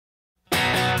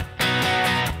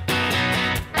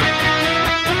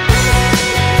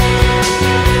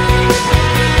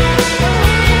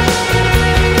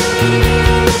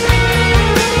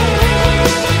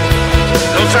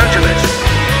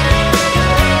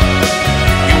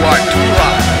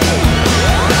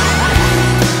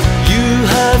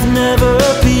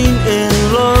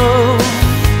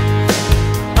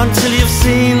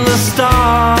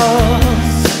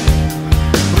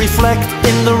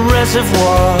of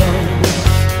was.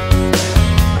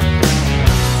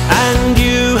 And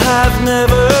you have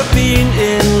never been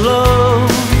in love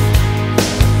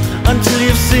until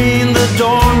you've seen the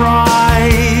dawn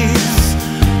rise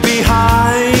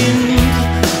behind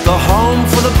the home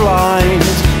for the blind.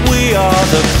 We are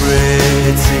the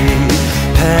pretty,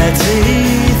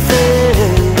 petty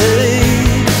things,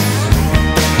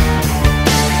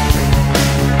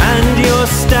 and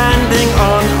you're standing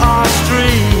on our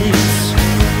streets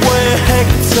where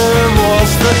Hector was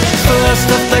the first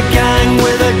of the gang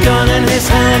with a gun in his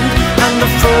hand, and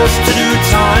the first to do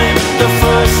time, the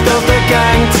first of the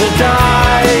gang to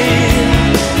die.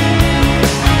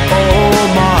 Oh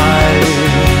my,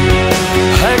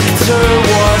 Hector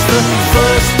was the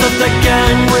first of the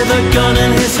gang with a gun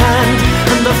in his hand,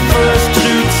 and the first to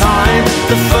do time,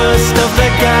 the first of the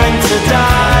gang to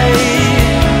die.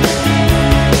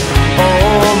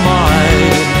 Oh my,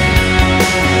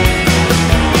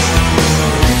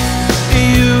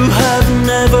 you have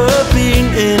never been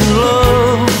in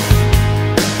love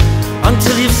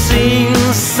until you've seen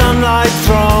sunlight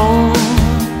thrown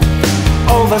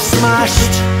over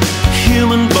smashed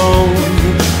human bone.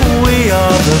 We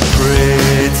are the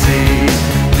pretty,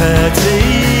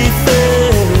 petty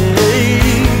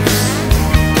things,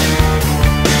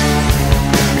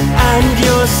 and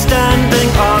you're standing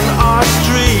on our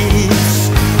streets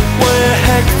where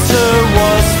Hector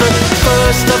was the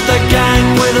first of the gang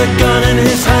with a gun in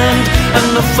his hand, and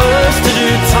the first to do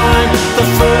time, the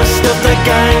first of the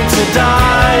gang to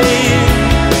die.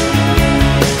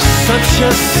 Such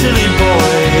a silly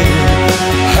boy,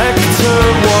 Hector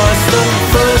was the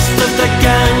first of the